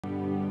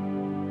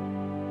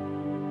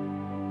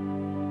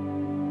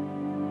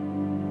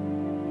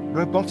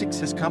Robotics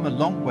has come a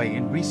long way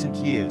in recent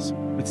years,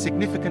 with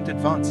significant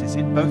advances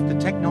in both the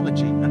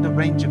technology and the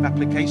range of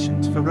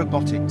applications for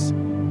robotics.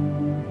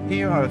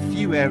 Here are a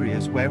few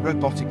areas where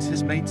robotics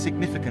has made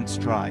significant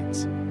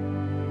strides.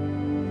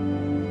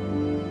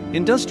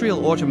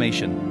 Industrial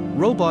automation.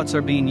 Robots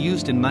are being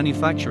used in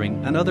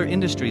manufacturing and other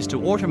industries to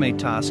automate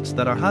tasks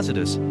that are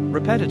hazardous,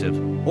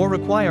 repetitive, or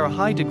require a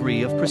high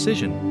degree of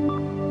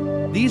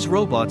precision. These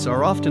robots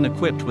are often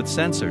equipped with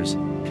sensors,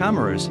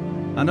 cameras,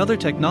 and other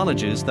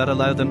technologies that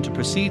allow them to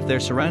perceive their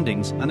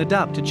surroundings and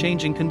adapt to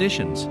changing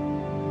conditions.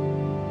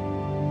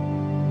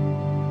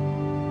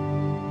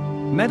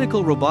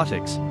 Medical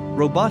robotics.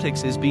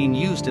 Robotics is being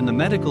used in the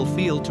medical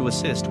field to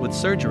assist with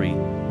surgery,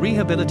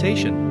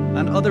 rehabilitation,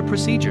 and other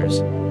procedures.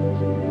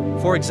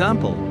 For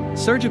example,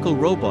 surgical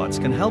robots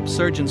can help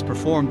surgeons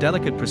perform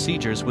delicate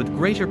procedures with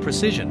greater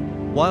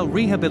precision, while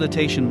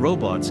rehabilitation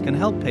robots can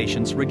help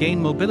patients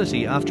regain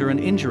mobility after an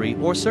injury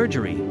or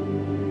surgery.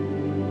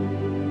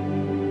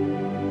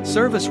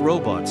 Service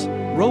robots.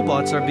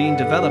 Robots are being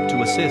developed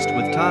to assist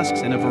with tasks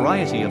in a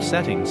variety of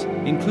settings,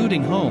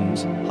 including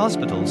homes,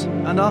 hospitals,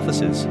 and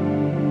offices.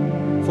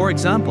 For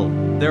example,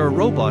 there are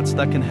robots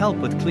that can help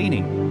with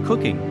cleaning,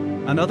 cooking,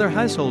 and other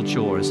household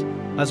chores,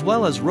 as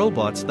well as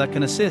robots that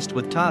can assist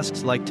with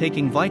tasks like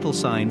taking vital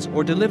signs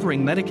or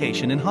delivering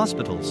medication in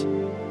hospitals.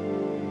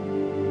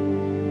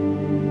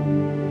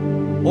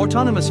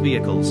 Autonomous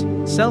vehicles,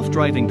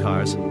 self-driving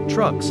cars,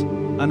 trucks,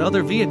 and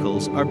other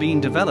vehicles are being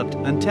developed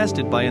and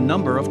tested by a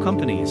number of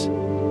companies.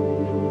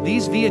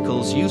 These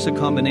vehicles use a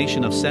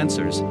combination of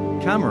sensors,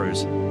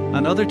 cameras,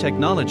 and other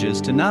technologies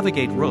to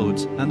navigate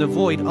roads and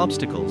avoid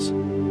obstacles.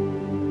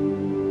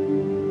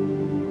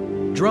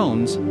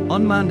 Drones,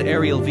 unmanned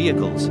aerial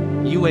vehicles,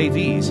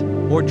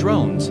 UAVs, or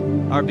drones,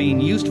 are being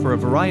used for a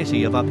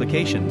variety of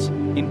applications,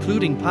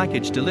 including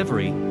package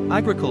delivery,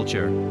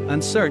 agriculture,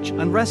 and search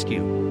and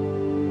rescue.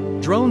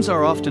 Drones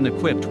are often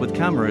equipped with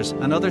cameras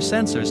and other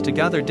sensors to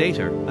gather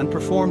data and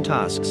perform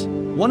tasks.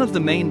 One of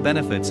the main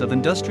benefits of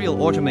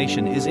industrial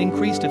automation is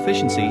increased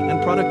efficiency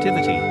and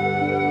productivity.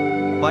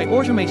 By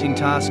automating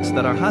tasks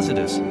that are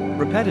hazardous,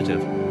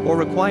 repetitive, or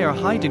require a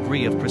high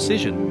degree of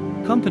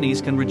precision,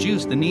 companies can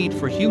reduce the need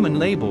for human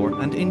labor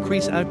and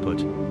increase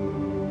output.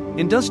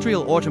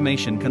 Industrial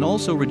automation can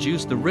also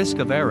reduce the risk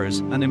of errors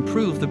and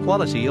improve the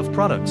quality of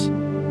products.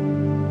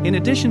 In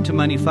addition to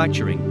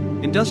manufacturing,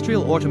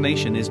 industrial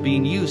automation is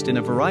being used in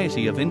a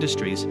variety of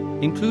industries,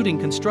 including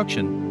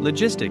construction,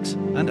 logistics,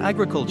 and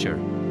agriculture.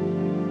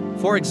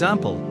 For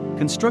example,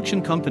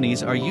 construction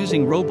companies are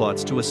using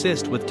robots to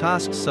assist with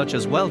tasks such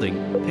as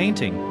welding,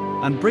 painting,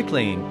 and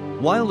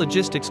bricklaying, while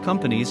logistics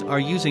companies are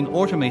using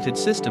automated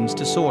systems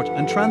to sort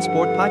and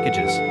transport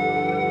packages.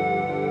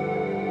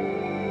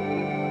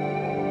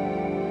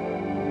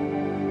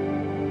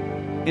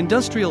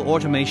 Industrial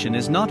automation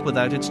is not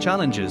without its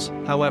challenges,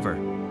 however.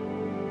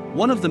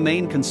 One of the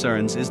main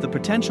concerns is the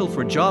potential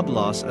for job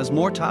loss as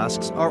more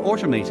tasks are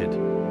automated.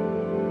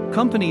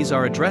 Companies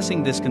are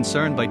addressing this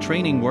concern by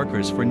training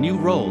workers for new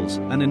roles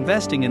and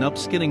investing in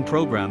upskilling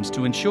programs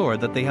to ensure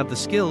that they have the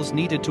skills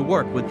needed to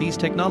work with these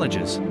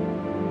technologies.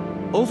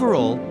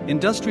 Overall,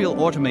 industrial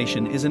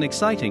automation is an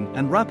exciting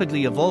and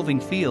rapidly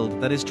evolving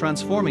field that is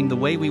transforming the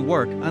way we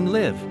work and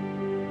live.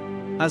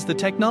 As the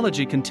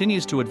technology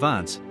continues to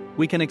advance,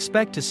 we can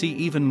expect to see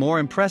even more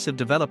impressive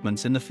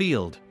developments in the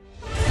field.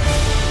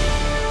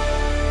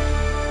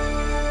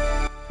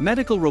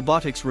 Medical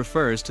robotics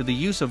refers to the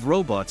use of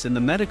robots in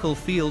the medical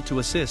field to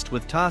assist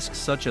with tasks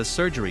such as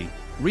surgery,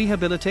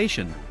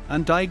 rehabilitation,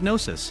 and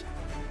diagnosis.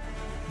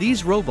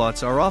 These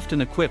robots are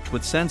often equipped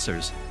with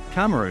sensors,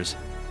 cameras,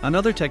 and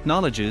other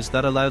technologies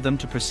that allow them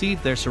to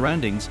perceive their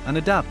surroundings and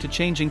adapt to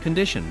changing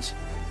conditions.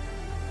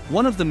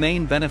 One of the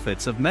main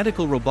benefits of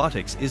medical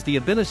robotics is the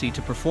ability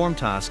to perform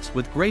tasks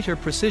with greater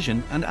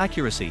precision and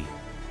accuracy.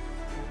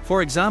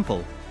 For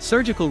example,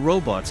 surgical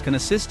robots can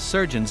assist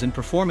surgeons in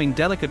performing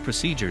delicate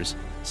procedures,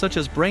 such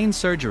as brain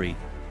surgery,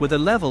 with a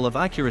level of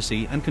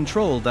accuracy and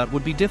control that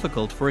would be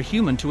difficult for a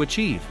human to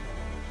achieve.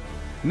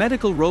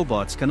 Medical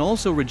robots can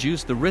also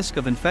reduce the risk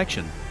of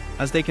infection,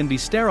 as they can be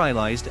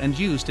sterilized and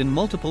used in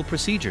multiple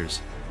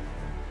procedures.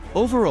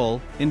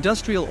 Overall,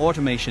 industrial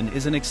automation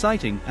is an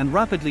exciting and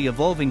rapidly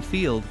evolving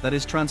field that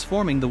is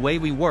transforming the way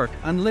we work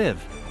and live.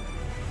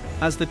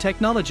 As the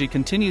technology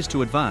continues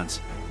to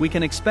advance, we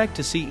can expect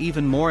to see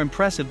even more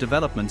impressive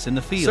developments in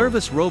the field.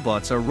 Service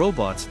robots are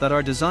robots that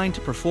are designed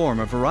to perform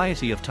a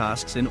variety of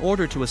tasks in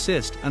order to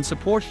assist and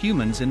support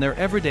humans in their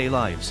everyday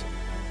lives.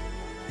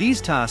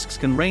 These tasks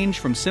can range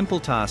from simple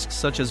tasks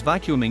such as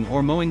vacuuming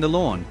or mowing the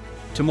lawn,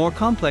 to more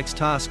complex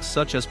tasks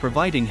such as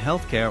providing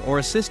healthcare or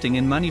assisting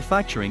in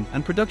manufacturing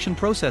and production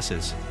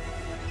processes.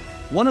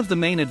 One of the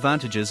main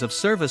advantages of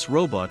service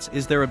robots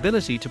is their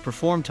ability to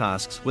perform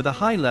tasks with a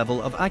high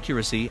level of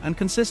accuracy and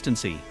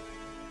consistency.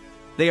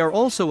 They are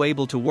also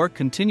able to work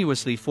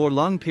continuously for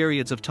long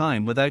periods of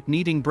time without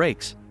needing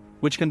breaks,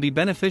 which can be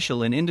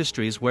beneficial in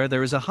industries where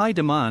there is a high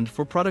demand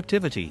for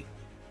productivity.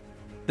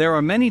 There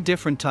are many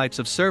different types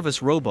of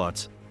service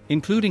robots,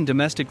 including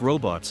domestic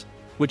robots,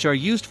 which are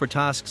used for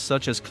tasks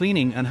such as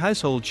cleaning and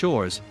household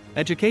chores,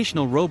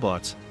 educational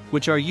robots,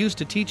 which are used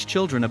to teach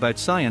children about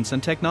science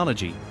and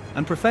technology,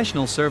 and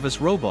professional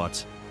service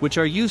robots, which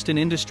are used in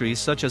industries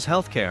such as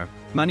healthcare,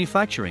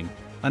 manufacturing,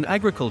 and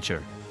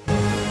agriculture.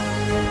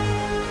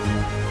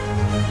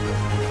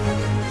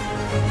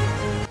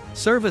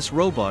 Service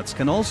robots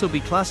can also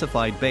be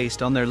classified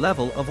based on their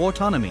level of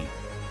autonomy.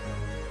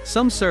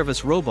 Some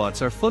service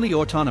robots are fully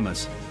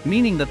autonomous,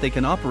 meaning that they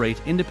can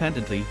operate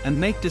independently and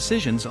make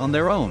decisions on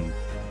their own.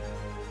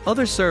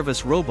 Other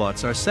service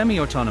robots are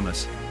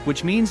semi-autonomous,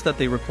 which means that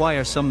they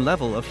require some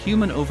level of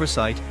human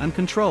oversight and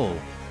control.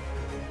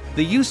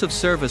 The use of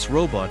service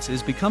robots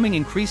is becoming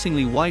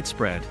increasingly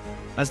widespread,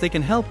 as they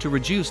can help to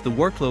reduce the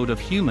workload of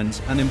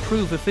humans and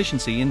improve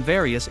efficiency in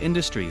various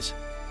industries.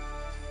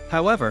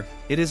 However,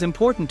 it is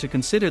important to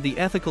consider the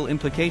ethical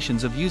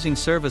implications of using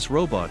service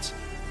robots,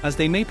 as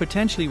they may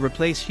potentially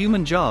replace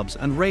human jobs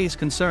and raise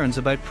concerns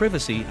about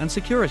privacy and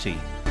security.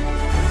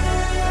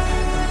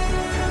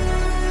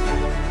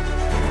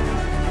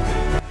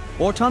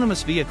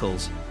 Autonomous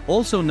vehicles,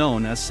 also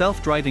known as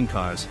self-driving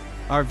cars,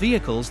 are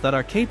vehicles that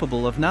are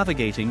capable of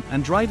navigating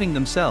and driving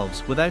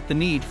themselves without the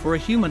need for a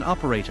human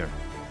operator.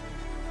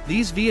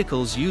 These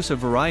vehicles use a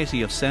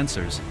variety of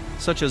sensors,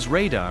 such as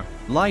radar,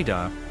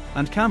 LiDAR,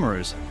 and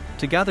cameras,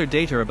 to gather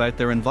data about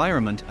their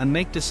environment and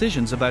make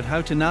decisions about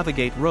how to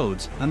navigate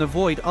roads and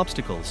avoid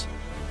obstacles.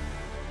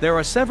 There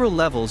are several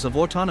levels of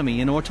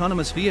autonomy in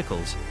autonomous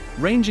vehicles,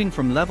 ranging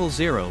from level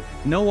 0,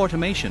 no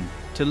automation,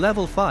 to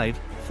level 5,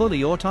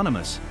 fully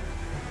autonomous.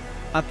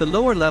 At the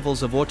lower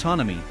levels of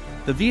autonomy,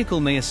 the vehicle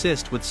may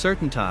assist with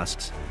certain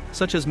tasks,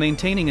 such as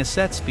maintaining a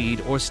set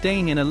speed or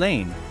staying in a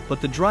lane, but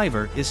the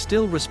driver is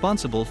still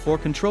responsible for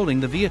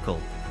controlling the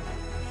vehicle.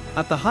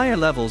 At the higher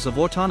levels of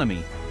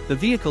autonomy, the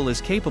vehicle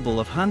is capable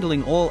of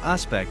handling all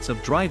aspects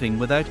of driving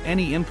without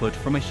any input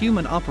from a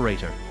human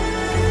operator.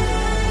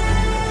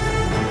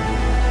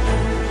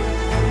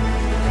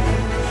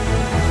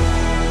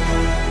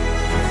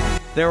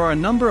 There are a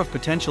number of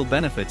potential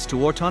benefits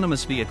to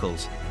autonomous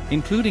vehicles,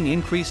 including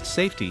increased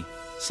safety,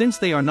 since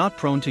they are not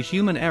prone to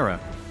human error,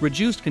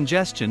 reduced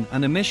congestion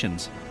and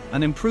emissions,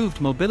 and improved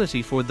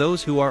mobility for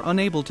those who are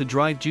unable to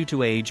drive due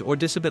to age or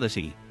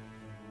disability.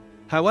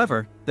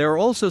 However, there are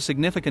also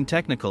significant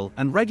technical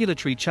and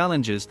regulatory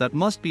challenges that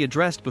must be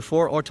addressed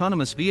before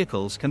autonomous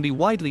vehicles can be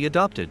widely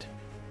adopted.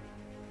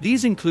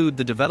 These include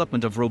the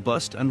development of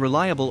robust and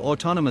reliable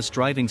autonomous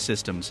driving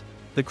systems,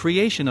 the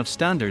creation of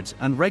standards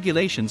and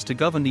regulations to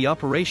govern the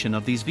operation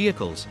of these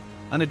vehicles,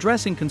 and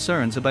addressing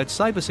concerns about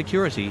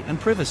cybersecurity and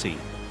privacy.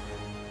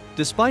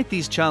 Despite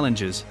these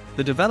challenges,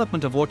 the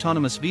development of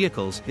autonomous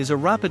vehicles is a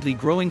rapidly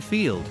growing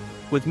field,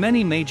 with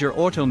many major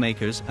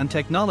automakers and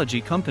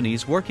technology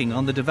companies working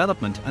on the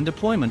development and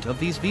deployment of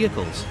these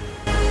vehicles.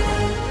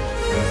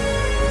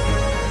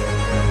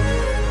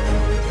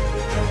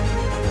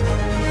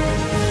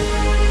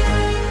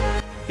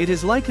 It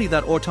is likely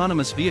that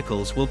autonomous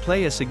vehicles will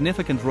play a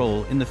significant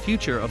role in the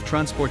future of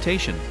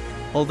transportation,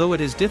 although it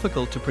is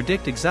difficult to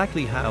predict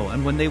exactly how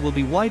and when they will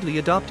be widely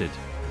adopted.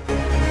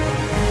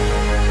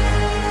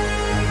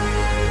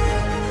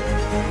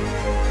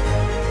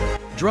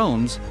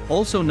 Drones,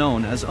 also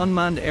known as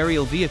unmanned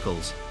aerial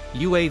vehicles,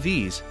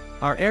 UAVs,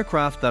 are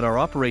aircraft that are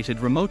operated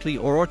remotely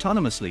or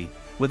autonomously,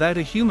 without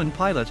a human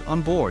pilot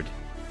on board.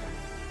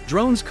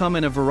 Drones come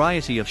in a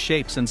variety of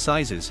shapes and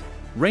sizes,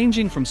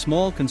 ranging from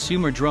small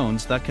consumer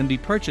drones that can be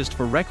purchased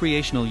for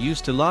recreational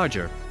use to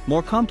larger,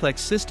 more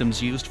complex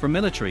systems used for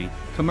military,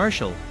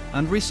 commercial,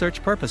 and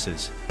research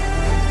purposes.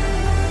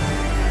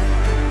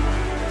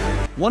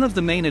 One of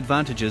the main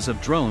advantages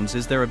of drones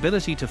is their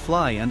ability to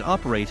fly and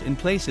operate in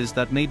places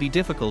that may be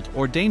difficult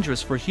or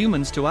dangerous for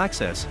humans to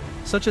access,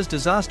 such as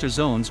disaster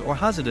zones or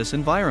hazardous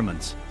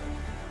environments.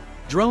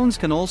 Drones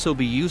can also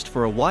be used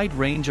for a wide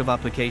range of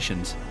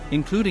applications,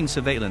 including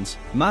surveillance,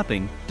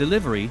 mapping,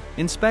 delivery,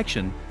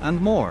 inspection, and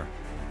more.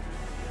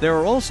 There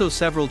are also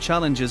several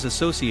challenges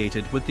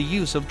associated with the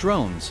use of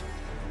drones.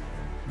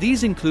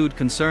 These include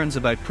concerns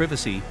about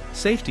privacy,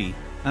 safety,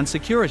 and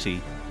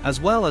security, as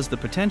well as the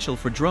potential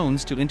for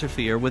drones to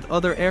interfere with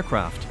other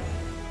aircraft.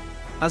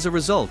 As a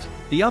result,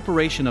 the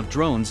operation of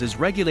drones is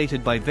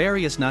regulated by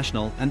various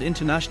national and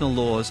international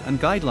laws and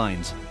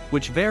guidelines,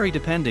 which vary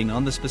depending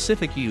on the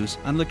specific use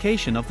and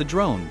location of the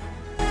drone.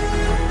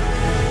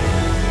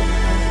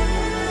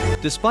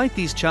 Despite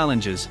these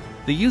challenges,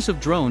 the use of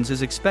drones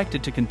is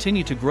expected to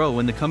continue to grow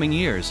in the coming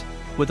years,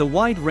 with a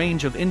wide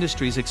range of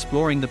industries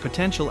exploring the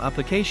potential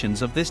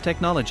applications of this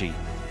technology.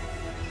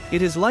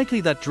 It is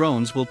likely that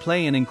drones will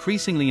play an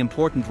increasingly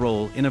important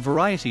role in a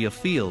variety of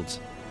fields,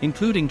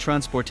 including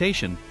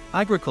transportation,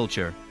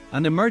 agriculture,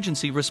 and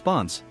emergency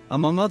response,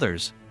 among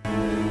others.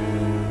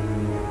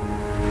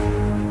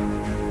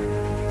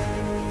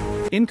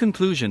 In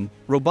conclusion,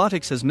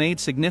 robotics has made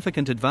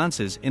significant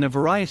advances in a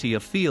variety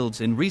of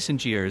fields in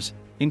recent years,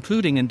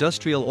 including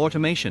industrial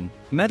automation,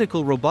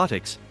 medical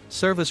robotics,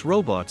 service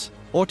robots,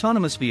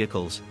 autonomous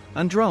vehicles,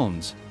 and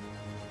drones.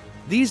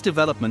 These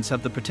developments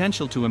have the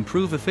potential to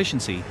improve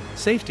efficiency,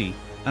 safety,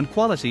 and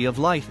quality of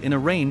life in a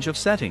range of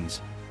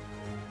settings.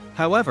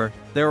 However,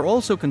 there are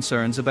also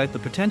concerns about the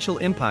potential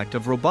impact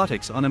of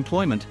robotics on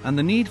employment and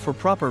the need for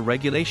proper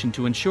regulation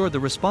to ensure the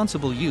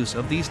responsible use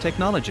of these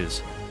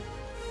technologies.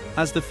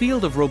 As the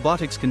field of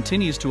robotics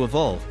continues to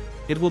evolve,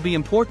 it will be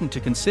important to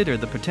consider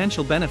the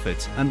potential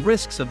benefits and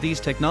risks of these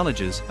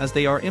technologies as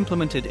they are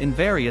implemented in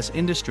various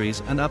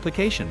industries and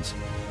applications.